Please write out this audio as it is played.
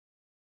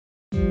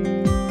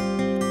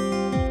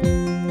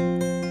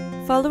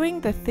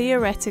Following the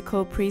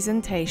theoretical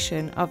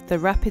presentation of the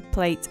rapid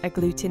plate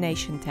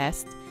agglutination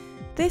test,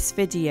 this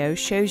video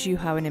shows you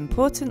how an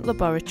important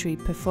laboratory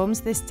performs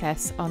this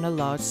test on a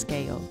large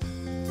scale.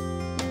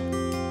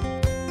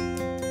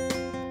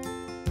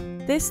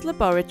 This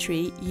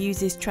laboratory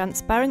uses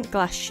transparent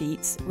glass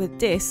sheets with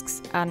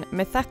discs and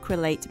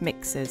methacrylate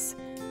mixers.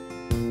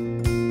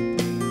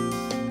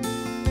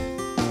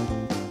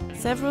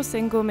 Several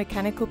single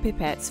mechanical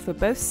pipettes for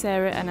both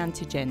sera and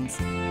antigens.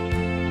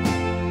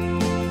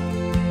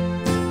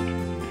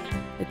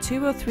 A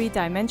 2 or 3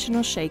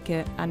 dimensional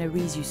shaker and a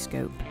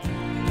rhesuscope.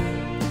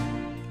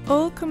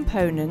 All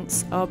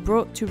components are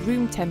brought to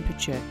room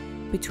temperature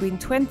between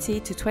 20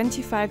 to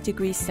 25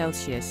 degrees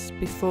Celsius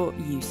before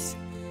use.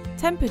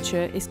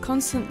 Temperature is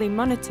constantly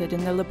monitored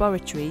in the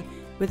laboratory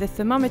with a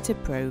thermometer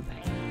probe.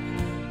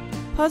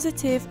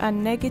 Positive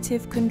and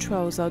negative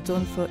controls are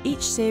done for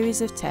each series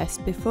of tests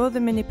before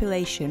the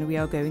manipulation we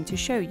are going to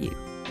show you.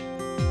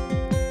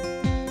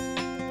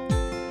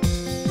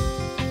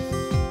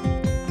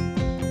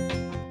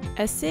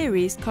 A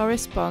series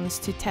corresponds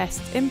to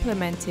tests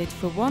implemented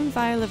for one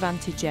vial of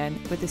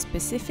antigen with a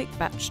specific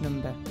batch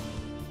number,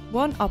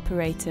 one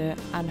operator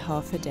and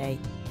half a day.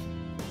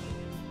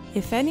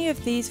 If any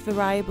of these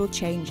variable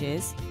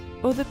changes,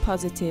 other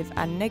positive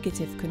and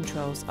negative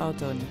controls are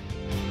done.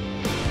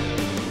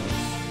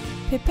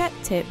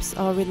 Pipette tips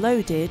are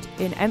reloaded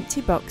in empty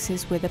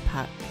boxes with a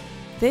pack.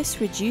 This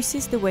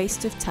reduces the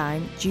waste of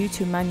time due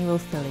to manual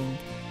filling.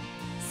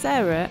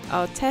 Sera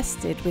are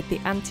tested with the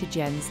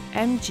antigens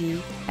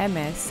Mg,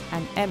 Ms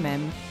and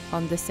Mm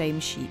on the same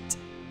sheet.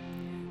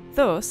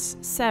 Thus,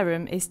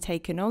 serum is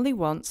taken only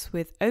once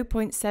with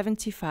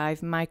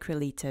 0.75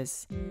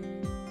 microliters.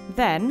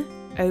 Then,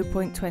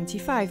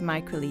 0.25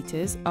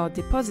 microliters are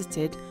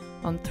deposited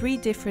on 3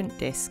 different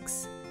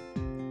discs.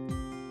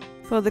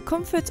 For the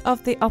comfort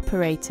of the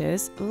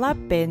operators,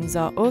 lab bins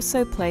are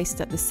also placed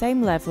at the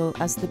same level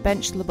as the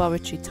bench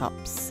laboratory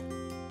tops.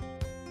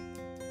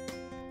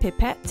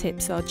 Pipette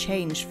tips are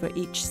changed for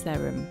each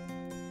serum.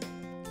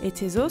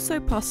 It is also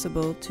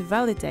possible to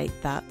validate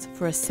that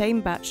for a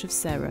same batch of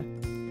sera.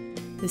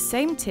 The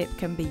same tip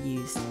can be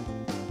used.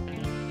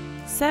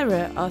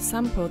 Sera are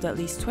sampled at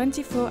least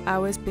 24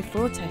 hours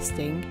before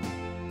testing,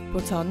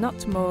 but are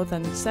not more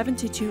than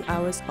 72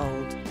 hours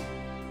old.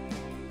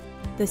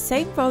 The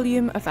same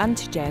volume of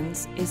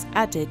antigens is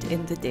added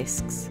in the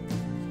discs.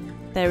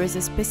 There is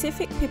a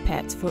specific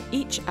pipette for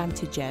each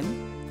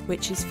antigen,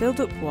 which is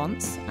filled up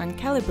once and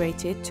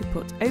calibrated to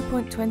put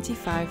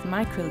 0.25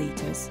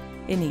 microliters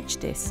in each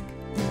disc.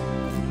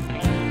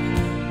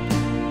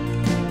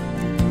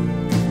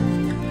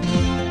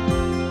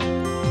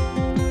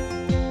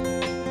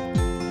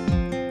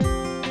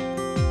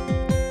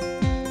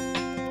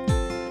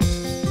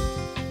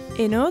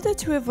 In order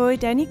to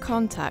avoid any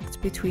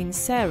contact between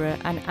sera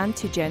and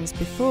antigens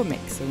before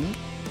mixing,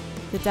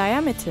 the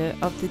diameter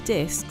of the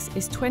discs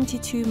is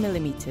 22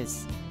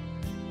 mm.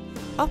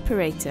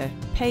 Operator,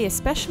 pay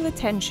special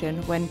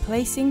attention when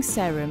placing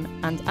serum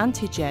and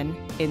antigen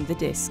in the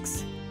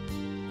discs.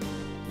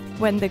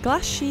 When the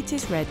glass sheet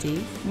is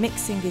ready,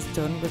 mixing is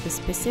done with a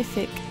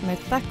specific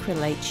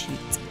methacrylate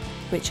sheet,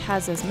 which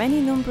has as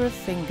many number of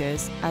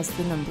fingers as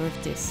the number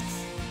of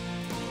discs.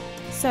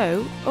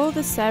 So, all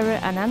the sera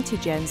and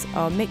antigens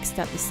are mixed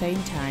at the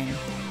same time.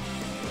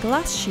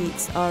 Glass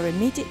sheets are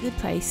immediately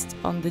placed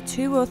on the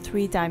 2 or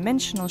 3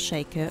 dimensional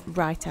shaker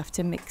right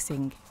after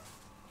mixing.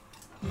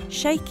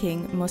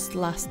 Shaking must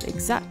last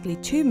exactly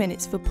 2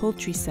 minutes for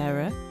poultry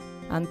sera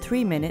and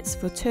 3 minutes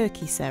for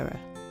turkey sera.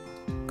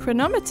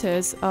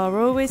 Chronometers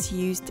are always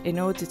used in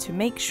order to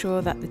make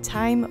sure that the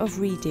time of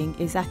reading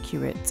is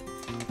accurate,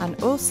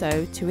 and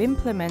also to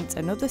implement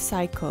another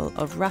cycle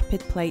of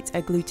rapid plate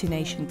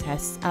agglutination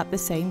tests at the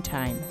same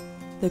time.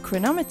 The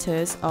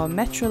chronometers are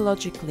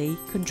metrologically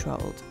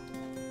controlled.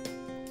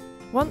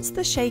 Once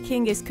the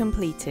shaking is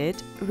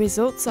completed,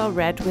 results are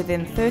read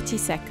within 30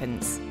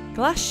 seconds.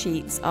 Glass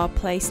sheets are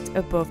placed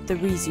above the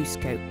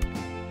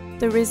rhesuscope.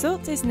 The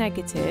result is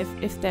negative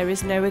if there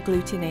is no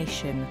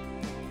agglutination.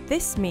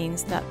 This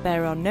means that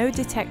there are no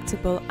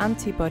detectable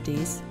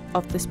antibodies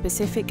of the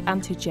specific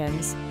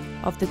antigens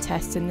of the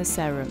test in the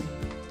serum.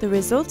 The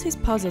result is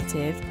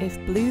positive if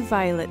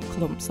blue-violet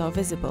clumps are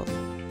visible.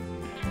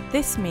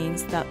 This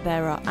means that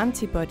there are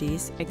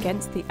antibodies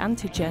against the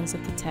antigens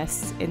of the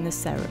tests in the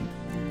serum.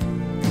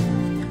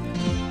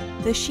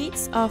 The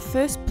sheets are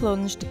first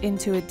plunged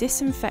into a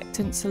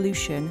disinfectant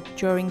solution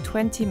during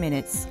 20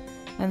 minutes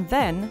and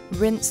then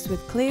rinsed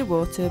with clear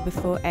water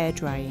before air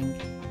drying.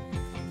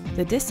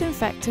 The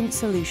disinfectant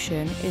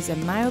solution is a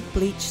mild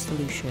bleach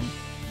solution.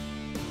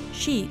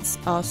 Sheets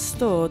are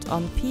stored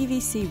on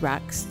PVC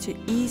racks to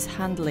ease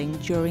handling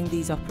during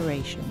these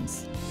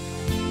operations.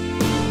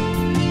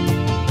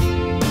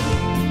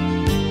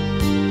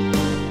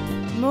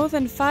 More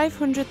than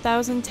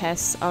 500,000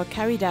 tests are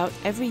carried out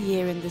every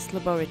year in this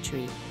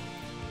laboratory.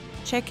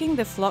 Checking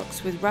the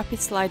flocks with rapid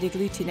slide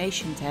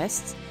agglutination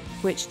tests,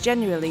 which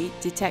generally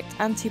detect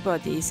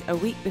antibodies a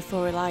week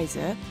before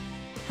ELISA,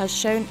 has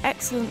shown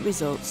excellent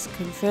results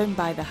confirmed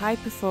by the high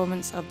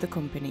performance of the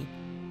company.